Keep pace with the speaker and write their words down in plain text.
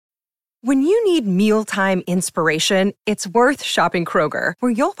When you need mealtime inspiration, it's worth shopping Kroger,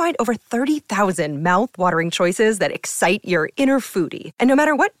 where you'll find over 30,000 mouth-watering choices that excite your inner foodie. And no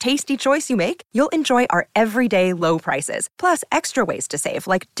matter what tasty choice you make, you'll enjoy our everyday low prices, plus extra ways to save,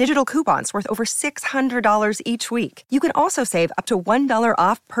 like digital coupons worth over $600 each week. You can also save up to $1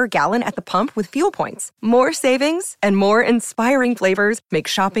 off per gallon at the pump with fuel points. More savings and more inspiring flavors make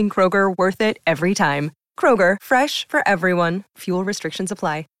shopping Kroger worth it every time. Kroger, fresh for everyone. Fuel restrictions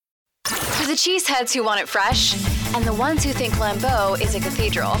apply. For the cheeseheads who want it fresh and the ones who think Lambeau is a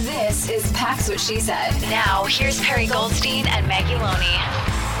cathedral, this is Pax What She Said. Now, here's Perry Goldstein and Maggie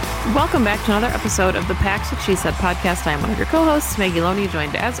Loney. Welcome back to another episode of the Pax What She Said podcast. I'm one of your co-hosts, Maggie Loney,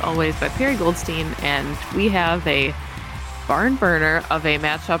 joined as always by Perry Goldstein, and we have a barn burner of a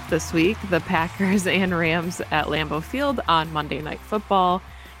matchup this week, the Packers and Rams at Lambeau Field on Monday Night Football.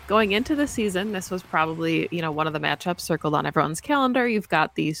 Going into the season, this was probably, one of the matchups circled on everyone's calendar. You've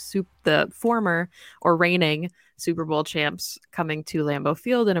got the former or reigning Super Bowl champs coming to Lambeau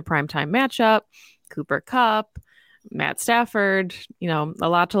Field in a primetime matchup. Cooper Kupp, Matt Stafford, a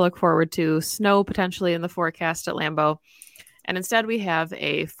lot to look forward to. Snow potentially in the forecast at Lambeau. And instead we have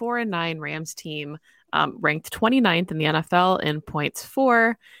a 4-9 Rams team ranked 29th in the NFL in points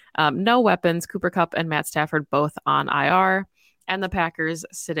for. No weapons, Cooper Kupp and Matt Stafford both on IR. And the Packers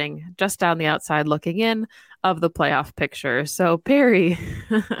sitting just down the outside looking in of the playoff picture. So, Perry,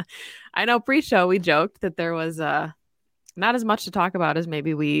 I know pre-show we joked that there was not as much to talk about as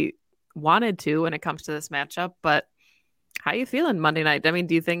maybe we wanted to when it comes to this matchup. But how you feeling Monday night? I mean,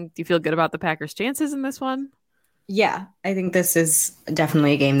 do you feel good about the Packers' chances in this one? Yeah, I think this is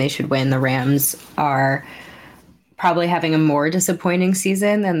definitely a game they should win. The Rams are probably having a more disappointing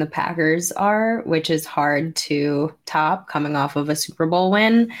season than the Packers are, which is hard to top coming off of a Super Bowl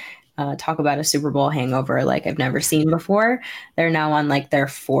win. Talk about a Super Bowl hangover like I've never seen before. They're now on like their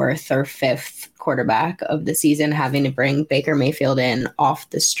fourth or fifth quarterback of the season, having to bring Baker Mayfield in off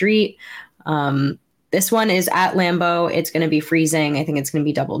the street. This one is at Lambeau. It's going to be freezing. I think it's going to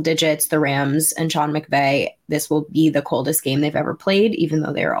be double digits. The Rams and Sean McVay, this will be the coldest game they've ever played, even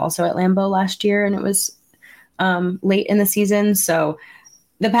though they were also at Lambeau last year and it was late in the season. So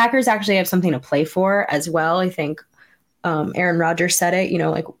the Packers actually have something to play for as well. I think Aaron Rodgers said it,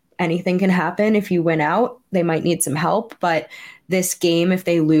 like anything can happen if you win out. They might need some help, but this game, if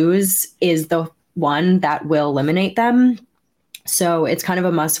they lose, is the one that will eliminate them. So it's kind of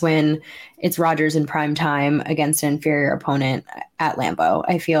a must win. It's Rodgers in prime time against an inferior opponent at Lambeau.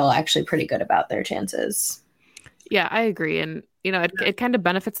 I feel actually pretty good about their chances. Yeah, I agree. And, it kind of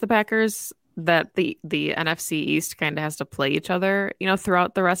benefits the Packers that the NFC East kind of has to play each other,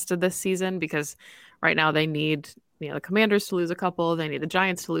 throughout the rest of this season, because right now they need, the Commanders to lose a couple, they need the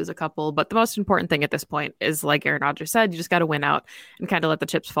Giants to lose a couple, but the most important thing at this point is, like Aaron Rodgers said, you just got to win out and kind of let the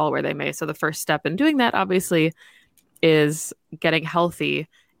chips fall where they may. So the first step in doing that, obviously, is getting healthy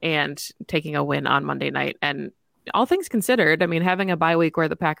and taking a win on Monday night. And all things considered, I mean, having a bye week where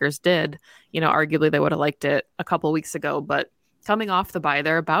the Packers did, arguably they would have liked it a couple weeks ago, but coming off the bye,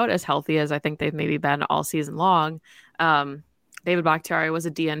 they're about as healthy as I think they've maybe been all season long. David Bakhtiari was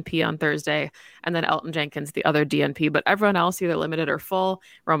a DNP on Thursday, and then Elton Jenkins, the other DNP. But everyone else either limited or full.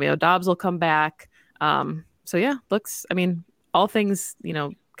 Romeo Doubs will come back. So, yeah, all things,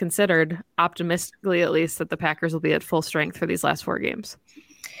 considered, optimistically at least, that the Packers will be at full strength for these last 4 games.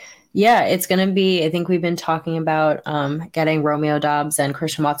 Yeah, it's going to be, I think we've been talking about getting Romeo Doubs and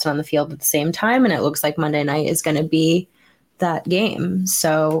Christian Watson on the field at the same time, and it looks like Monday night is going to be that game.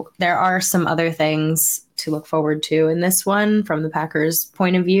 So there are some other things to look forward to in this one from the Packers'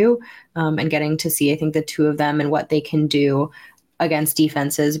 point of view, and getting to see, I think, the two of them and what they can do against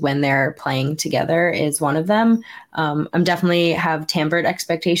defenses when they're playing together is one of them. I'm definitely have tampered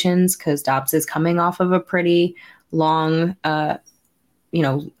expectations because Dobbs is coming off of a pretty long,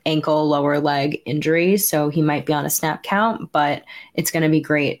 ankle, lower leg injury. So he might be on a snap count, but it's going to be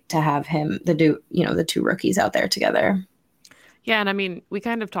great to have him, the two rookies out there together. Yeah, and we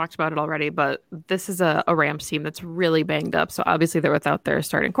kind of talked about it already, but this is a Rams team that's really banged up. So obviously they're without their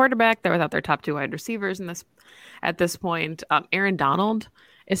starting quarterback. They're without their top 2 wide receivers at this point. Aaron Donald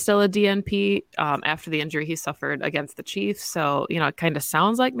is still a DNP after the injury he suffered against the Chiefs. So, it kind of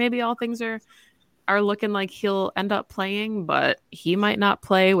sounds like maybe all things are looking like he'll end up playing, but he might not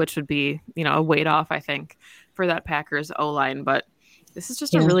play, which would be, a weight off, I think, for that Packers O-line. But this is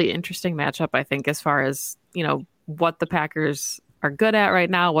just a really interesting matchup, I think, as far as, what the Packers are good at right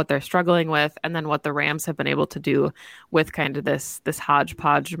now, what they're struggling with, and then what the Rams have been able to do with kind of this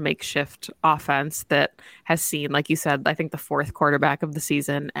hodgepodge makeshift offense that has seen, like you said, I think the 4th quarterback of the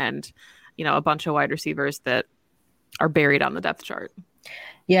season and, a bunch of wide receivers that are buried on the depth chart.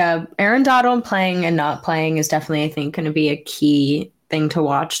 Yeah, Aaron Donald playing and not playing is definitely, I think, going to be a key thing to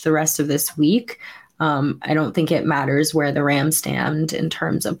watch the rest of this week. I don't think it matters where the Rams stand in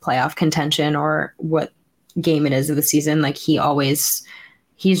terms of playoff contention or what game it is of the season. Like he's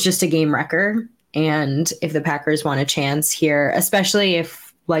just a game wrecker. And if the Packers want a chance here, especially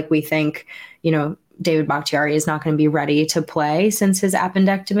if, like, we think, David Bakhtiari is not going to be ready to play since his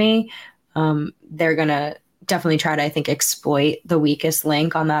appendectomy, they're going to definitely try to, I think, exploit the weakest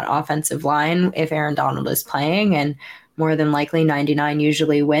link on that offensive line if Aaron Donald is playing, and more than likely 99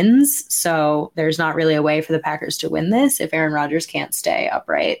 usually wins. So there's not really a way for the Packers to win this if Aaron Rodgers can't stay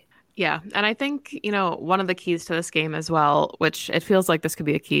upright. Yeah. And I think, one of the keys to this game as well, which it feels like this could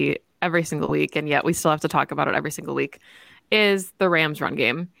be a key every single week, and yet we still have to talk about it every single week, is the Rams run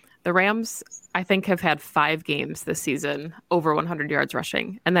game. The Rams, I think, have had 5 games this season over 100 yards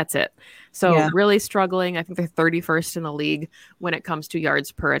rushing, and that's it. So really struggling. I think they're 31st in the league when it comes to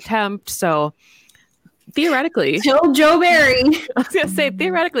yards per attempt. So theoretically, till Joe Barry. I was going to say,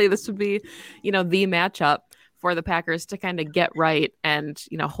 theoretically, this would be, the matchup for the Packers to kind of get right and,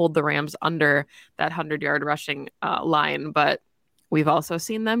 hold the Rams under that 100-yard rushing line. But we've also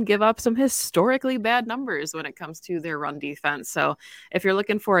seen them give up some historically bad numbers when it comes to their run defense. So if you're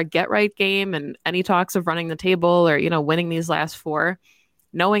looking for a get-right game and any talks of running the table or, winning these last 4,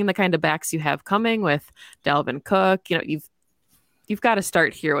 knowing the kind of backs you have coming with Dalvin Cook, you've got to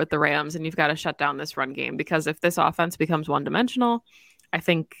start here with the Rams, and you've got to shut down this run game, because if this offense becomes one-dimensional, I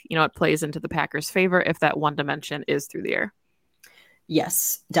think, it plays into the Packers' favor if that one dimension is through the air.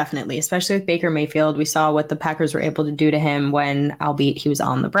 Yes, definitely. Especially with Baker Mayfield. We saw what the Packers were able to do to him when, albeit he was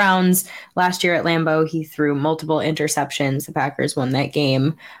on the Browns last year at Lambeau, he threw multiple interceptions. The Packers won that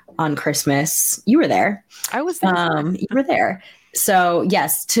game on Christmas. You were there. I was there. You were there. So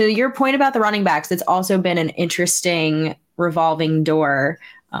yes, to your point about the running backs, it's also been an interesting revolving door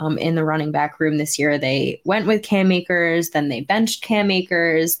in the running back room this year. They went with Cam Akers, then they benched Cam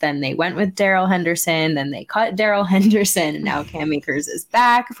Akers, then they went with Darrell Henderson, then they cut Darrell Henderson, and now Cam Akers is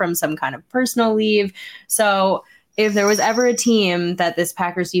back from some kind of personal leave. So if there was ever a team that this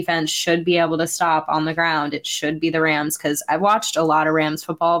Packers defense should be able to stop on the ground, it should be the Rams, because I've watched a lot of Rams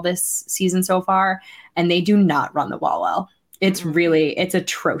football this season so far, and they do not run the ball well. It's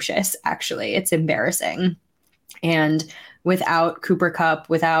atrocious, actually. It's embarrassing. And without Cooper Kupp,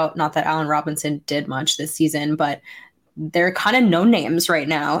 not that Allen Robinson did much this season, but they're kind of no names right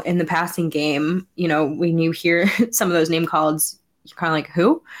now in the passing game. When you hear some of those name calls, you're kind of like,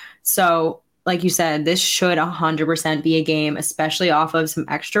 who? So like you said, this should 100% be a game, especially off of some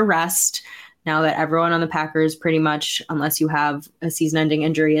extra rest. Now that everyone on the Packers, pretty much, unless you have a season-ending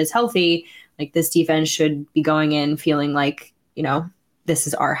injury, is healthy, like this defense should be going in feeling like, this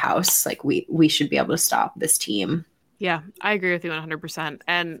is our house. Like we should be able to stop this team. Yeah, I agree with you 100%.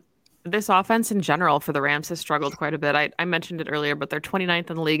 And this offense in general for the Rams has struggled quite a bit. I mentioned it earlier, but they're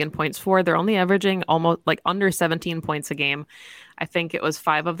 29th in the league in points for. They're only averaging almost like under 17 points a game. I think it was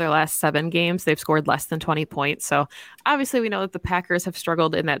 5 of their last 7 games they've scored less than 20 points. So obviously we know that the Packers have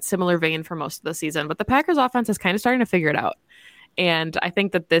struggled in that similar vein for most of the season, but the Packers offense is kind of starting to figure it out. And I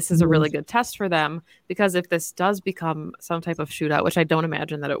think that this is a really good test for them, because if this does become some type of shootout, which I don't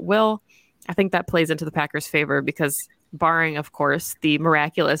imagine that it will, I think that plays into the Packers' favor, because barring, of course, the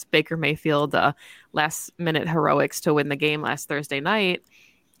miraculous Baker Mayfield last-minute heroics to win the game last Thursday night,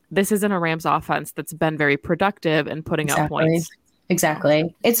 this isn't a Rams offense that's been very productive in putting up points.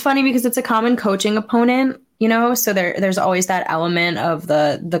 Exactly. It's funny because it's a common coaching opponent, so there's always that element of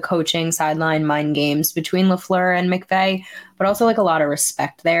the coaching sideline mind games between LaFleur and McVay, but also like a lot of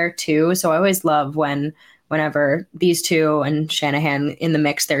respect there too. So I always love whenever these two and Shanahan in the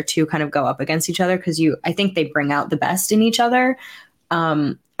mix, their two kind of go up against each other, because I think they bring out the best in each other.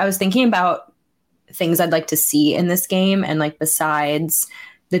 I was thinking about things I'd like to see in this game, and like besides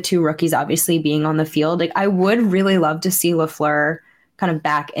the 2 rookies obviously being on the field, like I would really love to see LaFleur kind of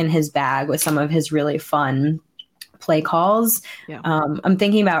back in his bag with some of his really fun play calls. Yeah. I'm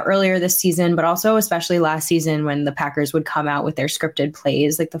thinking about earlier this season, but also especially last season, when the Packers would come out with their scripted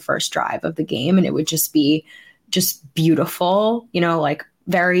plays, like the first drive of the game, and it would just be beautiful, like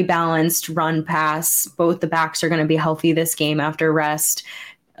very balanced run pass. Both the backs are going to be healthy this game after rest.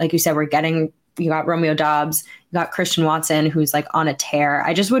 Like you said, you got Romeo Doubs, you got Christian Watson, who's like on a tear.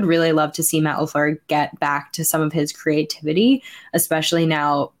 I just would really love to see Matt LaFleur get back to some of his creativity, especially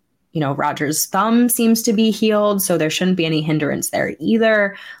now, Rodgers' thumb seems to be healed, so there shouldn't be any hindrance there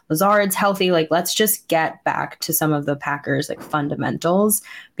either. Lazard's healthy. Like, let's just get back to some of the Packers like fundamentals,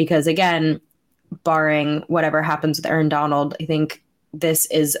 because again, barring whatever happens with Aaron Donald, I think this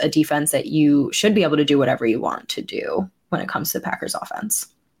is a defense that you should be able to do whatever you want to do when it comes to the Packers offense.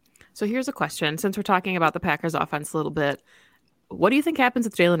 So here's a question. Since we're talking about the Packers offense a little bit, what do you think happens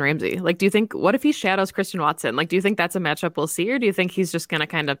with Jalen Ramsey? Like, what if he shadows Christian Watson? Like, do you think that's a matchup we'll see, or do you think he's just going to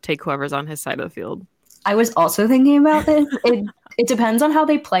kind of take whoever's on his side of the field? I was also thinking about this. It depends on how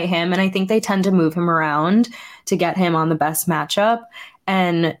they play him, and I think they tend to move him around to get him on the best matchup.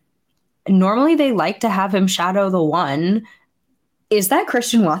 And normally they like to have him shadow the one. Is that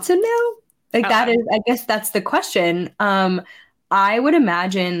Christian Watson now? Like that is, I guess that's the question. I would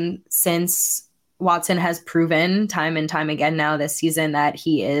imagine, since Watson has proven time and time again now this season that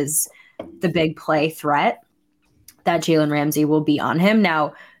he is the big play threat, that Jalen Ramsey will be on him.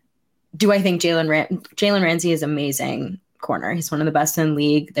 Now, do I think Jalen Ramsey is amazing corner? He's one of the best in the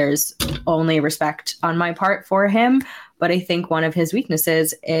league. There's only respect on my part for him. But I think one of his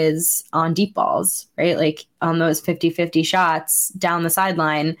weaknesses is on deep balls, right? Like on those 50-50 shots down the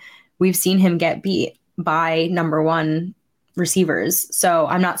sideline, we've seen him get beat by number one receivers. So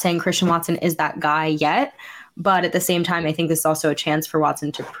I'm not saying Christian Watson is that guy yet, but at the same time, I think this is also a chance for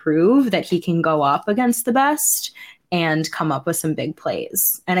Watson to prove that he can go up against the best and come up with some big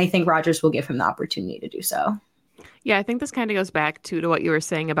plays. And I think Rodgers will give him the opportunity to do so. Yeah, I think this kind of goes back to what you were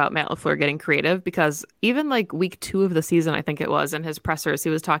saying about Matt LaFleur getting creative, because even like week 2 of the season, I think it was, in his pressers, he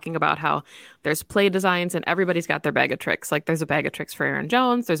was talking about how there's play designs and everybody's got their bag of tricks. Like there's a bag of tricks for Aaron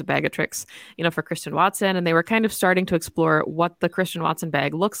Jones, there's a bag of tricks, for Christian Watson. And they were kind of starting to explore what the Christian Watson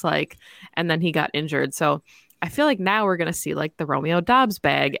bag looks like. And then he got injured. So I feel like now we're going to see like the Romeo Doubs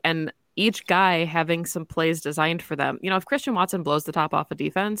bag, and each guy having some plays designed for them. If Christian Watson blows the top off a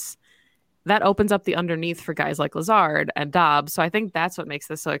defense, that opens up the underneath for guys like Lazard and Doubs. So I think that's what makes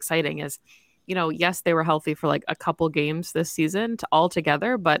this so exciting is, yes, they were healthy for like a couple games this season all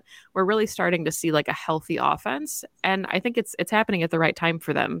together, but we're really starting to see like a healthy offense. And I think it's happening at the right time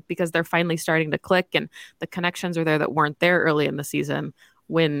for them because they're finally starting to click and the connections are there that weren't there early in the season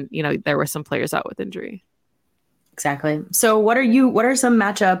when, there were some players out with injury. Exactly. So what are some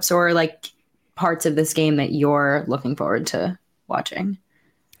matchups or like parts of this game that you're looking forward to watching?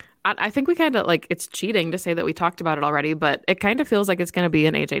 I think we kind of it's cheating to say that we talked about it already, but it kind of feels like it's going to be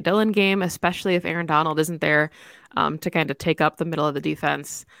an A.J. Dillon game, especially if Aaron Donald isn't there to kind of take up the middle of the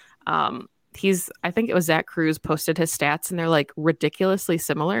defense. I think it was Zach Cruz posted his stats and they're like ridiculously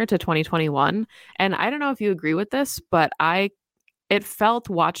similar to 2021. And I don't know if you agree with this, but it felt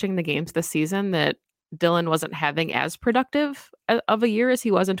watching the games this season that Dillon wasn't having as productive of a year as he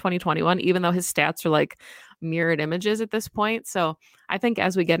was in 2021, even though his stats are like mirrored images at this point. So I think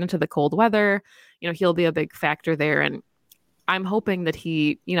as we get into the cold weather, he'll be a big factor there. And I'm hoping that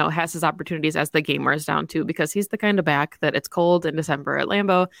he, has his opportunities as the game wears down too, because he's the kind of back that it's cold in December at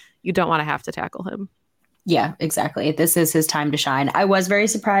Lambeau. You don't want to have to tackle him. Yeah, exactly. This is his time to shine. I was very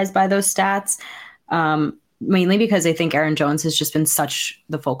surprised by those stats. Mainly because I think Aaron Jones has just been such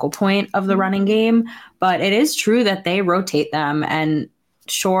the focal point of the running game. But it is true that they rotate them. And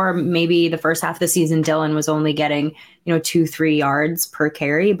sure, maybe the first half of the season, Dillon was only getting, 2-3 yards per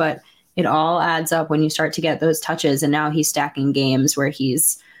carry. But it all adds up when you start to get those touches. And now he's stacking games where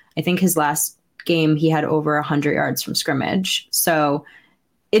I think his last game, he had over 100 yards from scrimmage. So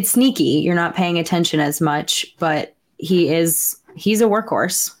it's sneaky. You're not paying attention as much, but he's a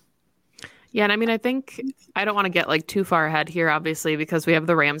workhorse. Yeah, and I mean, I think I don't want to get too far ahead here, obviously, because we have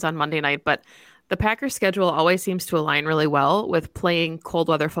the Rams on Monday night, but the Packers' schedule always seems to align really well with playing cold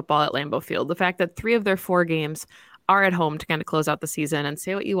weather football at Lambeau Field. The fact that 3 of their 4 games are at home to kind of close out the season, and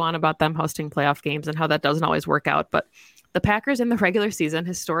say what you want about them hosting playoff games and how that doesn't always work out, but the Packers in the regular season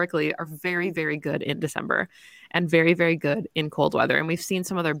historically are very, very good in December and very, very good in cold weather. And we've seen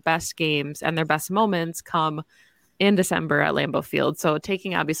some of their best games and their best moments come in December at Lambeau Field. So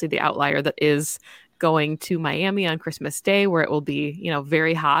taking obviously the outlier that is going to Miami on Christmas Day, where it will be,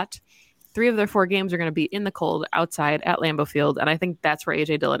 very hot. 3 of their 4 games are going to be in the cold outside at Lambeau Field. And I think that's where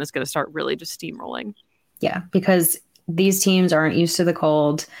A.J. Dillon is going to start really just steamrolling. Yeah, because these teams aren't used to the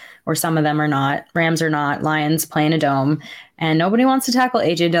cold, or some of them are not. Rams are not. Lions play in a dome. And nobody wants to tackle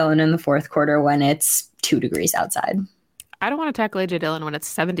A.J. Dillon in the fourth quarter when it's 2 degrees outside. I don't want to tackle A.J. Dillon when it's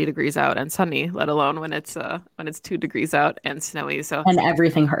 70 degrees out and sunny, let alone when it's 2 degrees out and snowy. So and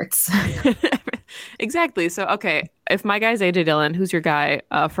everything hurts. Exactly. So, okay, if my guy's A.J. Dillon, who's your guy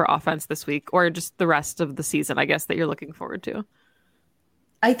for offense this week, or just the rest of the season, I guess, that you're looking forward to?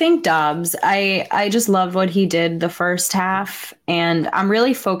 I think Doubs. I just loved what he did the first half, and I'm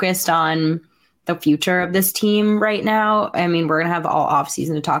really focused on the future of this team right now. I mean, we're going to have all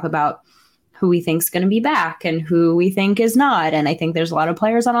offseason to talk about who we think is going to be back and who we think is not. And I think there's a lot of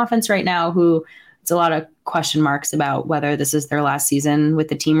players on offense right now who it's a lot of question marks about whether this is their last season with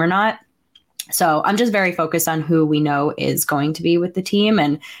the team or not. So I'm just very focused on who we know is going to be with the team.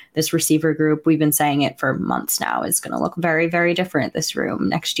 And this receiver group, we've been saying it for months now, is going to look very, very different, this room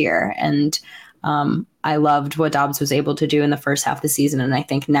next year. And I loved what Dobbs was able to do in the first half of the season. And I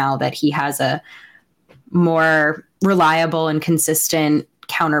think now that he has a more reliable and consistent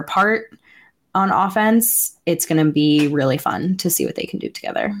counterpart on offense, it's going to be really fun to see what they can do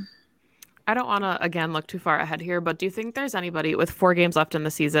together. I don't want to, again, look too far ahead here, but do you think there's anybody with 4 games left in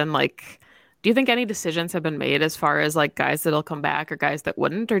the season, like, do you think any decisions have been made as far as like guys that'll come back or guys that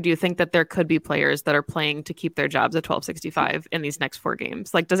wouldn't? Or do you think that there could be players that are playing to keep their jobs at 1265 in these next 4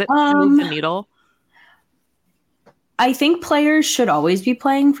 games? Like, does it move the needle? I think players should always be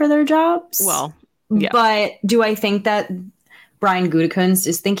playing for their jobs. Well, yeah. But do I think that Brian Gutekunst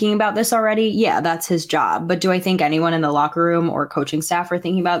is thinking about this already? Yeah, that's his job. But do I think anyone in the locker room or coaching staff are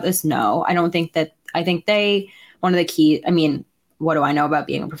thinking about this? No, I don't think that. I think one of the key, I mean, what do I know about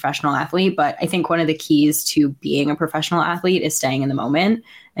being a professional athlete? But I think one of the keys to being a professional athlete is staying in the moment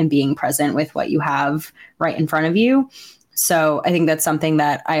and being present with what you have right in front of you. So I think that's something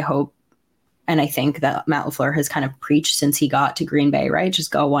that I hope, and I think that Matt LaFleur has kind of preached since he got to Green Bay, right?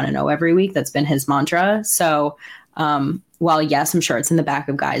 Just go 1-0 every week. That's been his mantra. So while yes, I'm sure it's in the back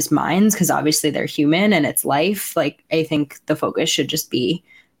of guys' minds because obviously they're human and it's life. Like, I think the focus should just be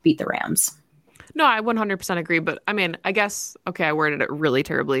beat the Rams. No, I 100% agree. But I mean, I guess, okay, I worded it really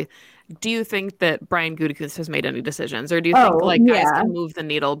terribly. Do you think that Brian Gutekunst has made any decisions? Or do you think guys can move the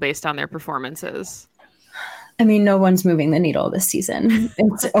needle based on their performances? I mean, no one's moving the needle this season.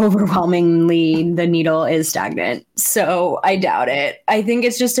 It's overwhelmingly, the needle is stagnant. So I doubt it. I think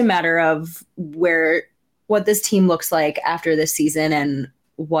it's just a matter of what this team looks like after this season and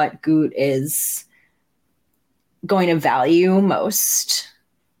what Goot is going to value most.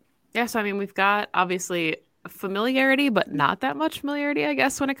 Yeah, so I mean, we've got obviously familiarity, but not that much familiarity, I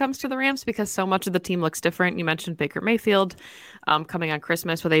guess, when it comes to the Rams, because so much of the team looks different. You mentioned Baker Mayfield coming on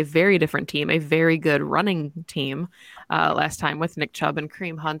Christmas with a very different team, a very good running team last time with Nick Chubb and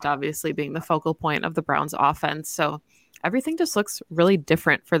Kareem Hunt, obviously being the focal point of the Browns offense. So everything just looks really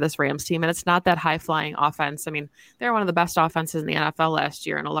different for this Rams team. And it's not that high-flying offense. I mean, they're one of the best offenses in the NFL last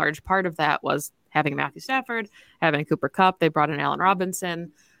year, and a large part of that was having Matthew Stafford, having Cooper Kupp. They brought in Allen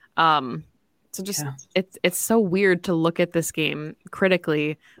Robinson. So just it's so weird to look at this game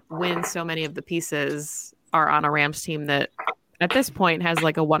critically when so many of the pieces are on a Rams team that at this point has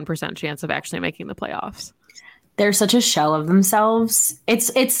like a 1% chance of actually making the playoffs. They're such a shell of themselves.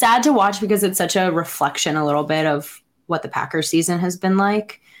 It's sad to watch because it's such a reflection a little bit of what the Packers season has been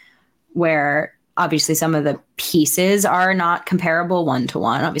like, where obviously some of the pieces are not comparable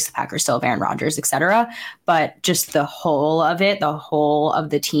 1-to-1. Obviously, Packers still have Aaron Rodgers, etc. But just the whole of it, the whole of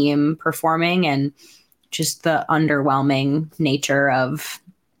the team performing, and just the underwhelming nature of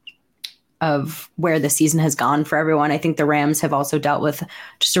where the season has gone for everyone. I think the Rams have also dealt with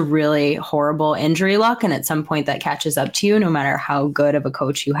just a really horrible injury luck, and at some point that catches up to you, no matter how good of a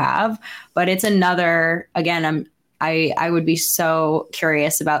coach you have. But it's another, again, I would be so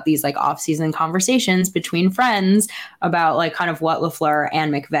curious about these like off-season conversations between friends about like kind of what LaFleur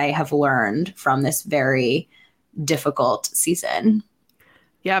and McVay have learned from this very difficult season.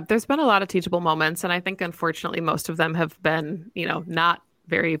 Yeah, there's been a lot of teachable moments, and I think unfortunately most of them have been, not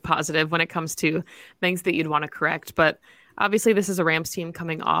very positive when it comes to things that you'd want to correct. But obviously this is a Rams team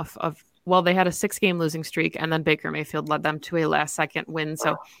coming off of, well, they had a 6-game losing streak, and then Baker Mayfield led them to a last-second win.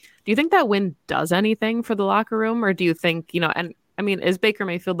 So do you think that win does anything for the locker room? Or do you think, and I mean, is Baker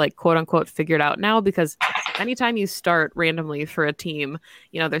Mayfield like quote unquote figured out now? Because anytime you start randomly for a team,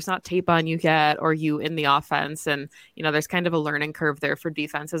 there's not tape on you yet or you in the offense. And, there's kind of a learning curve there for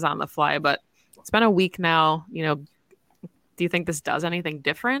defenses on the fly. But it's been a week now. Do you think this does anything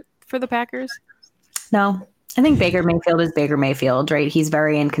different for the Packers? No, I think Baker Mayfield is Baker Mayfield, right? He's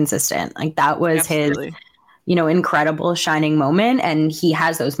very inconsistent. Like that was Absolutely. His incredible shining moment. And he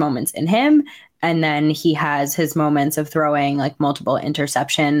has those moments in him. And then he has his moments of throwing like multiple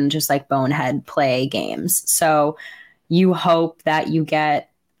interception, just like bonehead play games. So you hope that you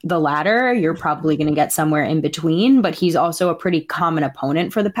get the latter. You're probably going to get somewhere in between, but he's also a pretty common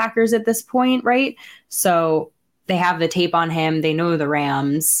opponent for the Packers at this point, right? So they have the tape on him. They know the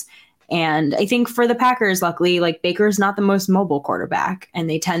Rams. And I think for the Packers, luckily, like Baker's not the most mobile quarterback, and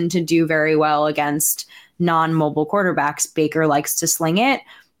they tend to do very well against non-mobile quarterbacks. Baker likes to sling it.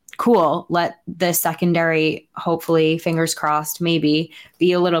 Cool. Let the secondary, hopefully, fingers crossed, maybe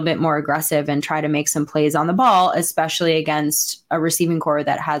be a little bit more aggressive and try to make some plays on the ball, especially against a receiving core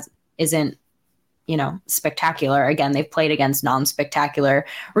that isn't spectacular. Again, they've played against non-spectacular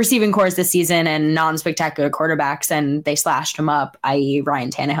receiving cores this season and non-spectacular quarterbacks, and they slashed them up, i.e. Ryan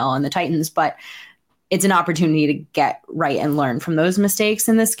Tannehill and the Titans. But it's an opportunity to get right and learn from those mistakes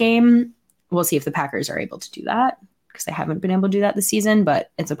in this game. We'll see if the Packers are able to do that, because they haven't been able to do that this season,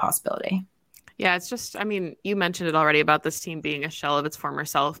 but it's a possibility. Yeah, it's just, I mean, you mentioned it already about this team being a shell of its former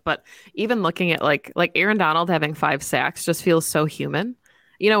self, but even looking at like Aaron Donald having 5 sacks just feels so human.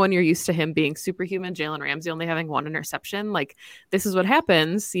 When you're used to him being superhuman, Jalen Ramsey only having 1 interception, like this is what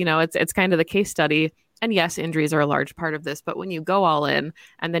happens. It's kind of the case study. And yes, injuries are a large part of this, but when you go all in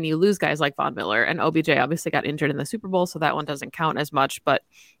and then you lose guys like Von Miller, and OBJ obviously got injured in the Super Bowl, so that one doesn't count as much, but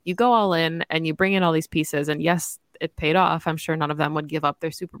you go all in and you bring in all these pieces, and yes, it paid off. I'm sure none of them would give up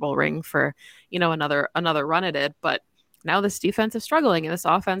their Super Bowl ring for, another run at it, but now this defense is struggling and this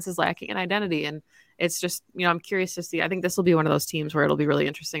offense is lacking an identity. And it's just, I'm curious to see. I think this will be one of those teams where it'll be really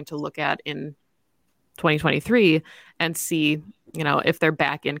interesting to look at in 2023 and see, if they're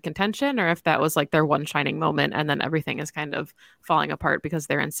back in contention or if that was like their one shining moment and then everything is kind of falling apart because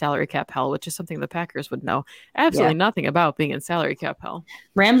they're in salary cap hell, which is something the Packers would know absolutely nothing about, being in salary cap hell.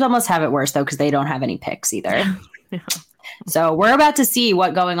 Rams almost have it worse though, because they don't have any picks either. So we're about to see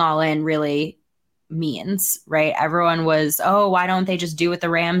what going all in really means, right? Everyone was, why don't they just do what the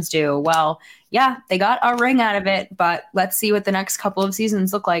Rams do? Well, yeah, they got a ring out of it, but let's see what the next couple of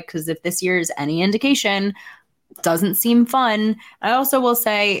seasons look like, because if this year is any indication, doesn't seem fun. I also will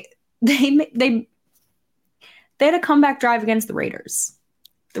say they had a comeback drive against the Raiders.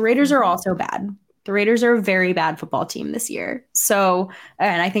 The Raiders are also bad. The Raiders are a very bad football team this year. So,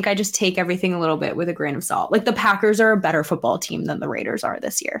 and I think I just take everything a little bit with a grain of salt. Like the Packers are a better football team than the Raiders are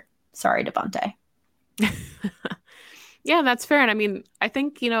this year. Sorry, Devontae. Yeah, that's fair. And I mean, I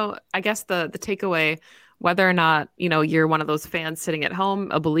think, I guess the takeaway, whether or not, you're one of those fans sitting at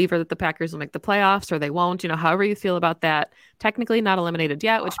home, a believer that the Packers will make the playoffs or they won't, however you feel about that, technically not eliminated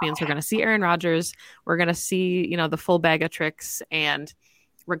yet, which means we're going to see Aaron Rodgers. We're going to see, the full bag of tricks. And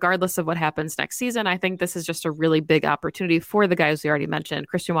regardless of what happens next season, I think this is just a really big opportunity for the guys we already mentioned,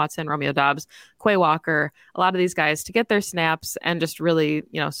 Christian Watson, Romeo Doubs, Quay Walker, a lot of these guys to get their snaps and just really,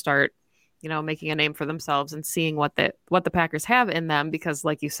 start making a name for themselves and seeing what the Packers have in them. Because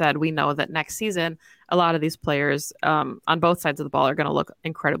like you said, we know that next season, a lot of these players on both sides of the ball are going to look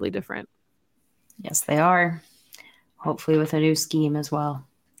incredibly different. Yes, they are. Hopefully with a new scheme as well.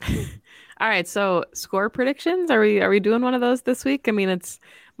 All right. So score predictions. Are we doing one of those this week? I mean, it's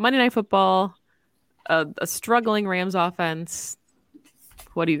Monday Night Football, a struggling Rams offense.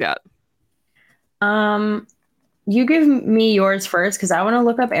 What do you got? You give me yours first, because I want to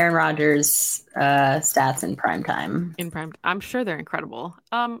look up Aaron Rodgers' stats in primetime. I'm sure they're incredible.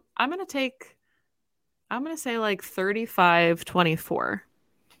 I'm going to say like 35-24. Okay.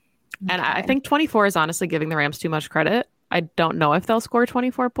 And I think 24 is honestly giving the Rams too much credit. I don't know if they'll score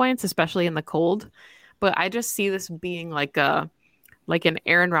 24 points, especially in the cold. But I just see this being like an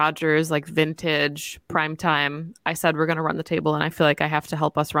Aaron Rodgers, like vintage primetime. I said we're going to run the table, and I feel like I have to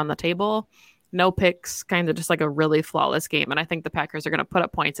help us run the table. No picks, kind of just like a really flawless game. And I think the Packers are going to put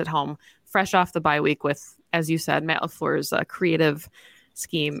up points at home, fresh off the bye week with, as you said, Matt LaFleur's creative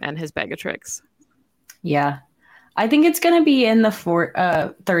scheme and his bag of tricks. Yeah. I think it's going to be in the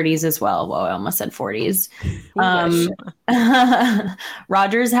 30s as well. Well, I almost said 40s.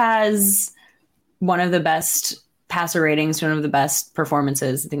 Rodgers has one of the best passer ratings, one of the best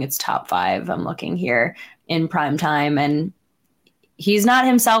performances. I think it's top 5. I'm looking here in prime time. And he's not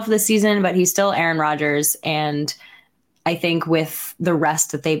himself this season, but he's still Aaron Rodgers. And I think with the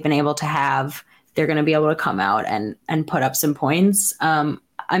rest that they've been able to have, they're going to be able to come out and put up some points.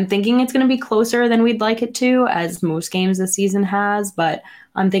 I'm thinking it's going to be closer than we'd like it to, as most games this season has, but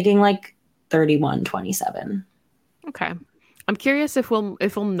I'm thinking like 31-27. Okay. I'm curious if we'll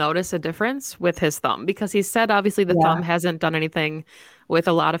notice a difference with his thumb, because he said obviously the thumb hasn't done anything with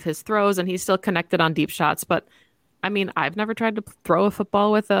a lot of his throws and he's still connected on deep shots, but I mean, I've never tried to throw a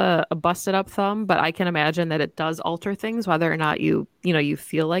football with a busted up thumb, but I can imagine that it does alter things, whether or not you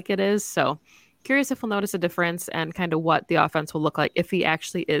feel like it is. So curious if we'll notice a difference and kind of what the offense will look like if he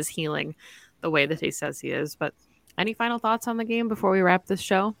actually is healing the way that he says he is. But any final thoughts on the game before we wrap this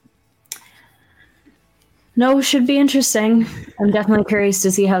show? No, should be interesting. I'm definitely curious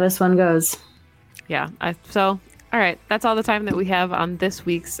to see how this one goes. Yeah. All right. That's all the time that we have on this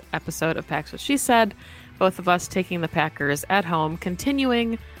week's episode of Pack's What She Said. Both of us taking the Packers at home,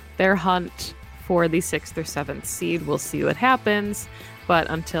 continuing their hunt for the 6th or 7th seed. We'll see what happens. But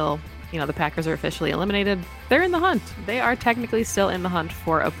until, the Packers are officially eliminated, they're in the hunt. They are technically still in the hunt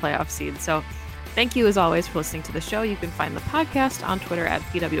for a playoff seed. So Thank you, as always, for listening to the show. You can find the podcast on Twitter at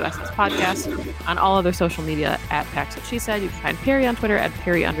PWSS Podcast, on all other social media at Pax What She Said. You can find Perry on Twitter at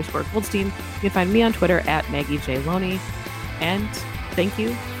Perry_Goldstein. You can find me on Twitter at Maggie J. Loney. And thank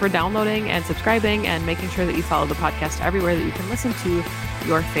you for downloading and subscribing and making sure that you follow the podcast everywhere that you can listen to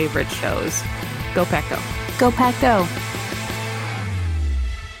your favorite shows. Go Pack Go. Go Pack Go.